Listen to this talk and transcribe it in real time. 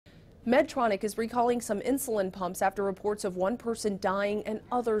Medtronic is recalling some insulin pumps after reports of one person dying and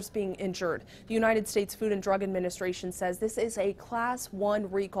others being injured. The United States Food and Drug Administration says this is a Class 1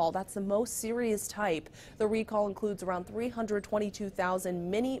 recall. That's the most serious type. The recall includes around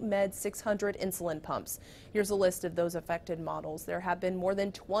 322,000 MiniMed 600 insulin pumps. Here's a list of those affected models. There have been more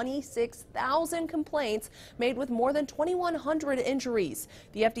than 26,000 complaints made with more than 2,100 injuries.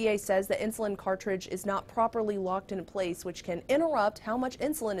 The FDA says the insulin cartridge is not properly locked in place, which can interrupt how much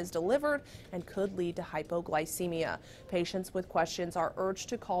insulin is delivered and could lead to hypoglycemia. Patients with questions are urged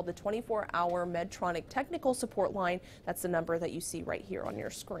to call the 24-hour Medtronic technical support line. That's the number that you see right here on your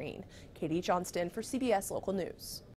screen. Katie Johnston for CBS Local News.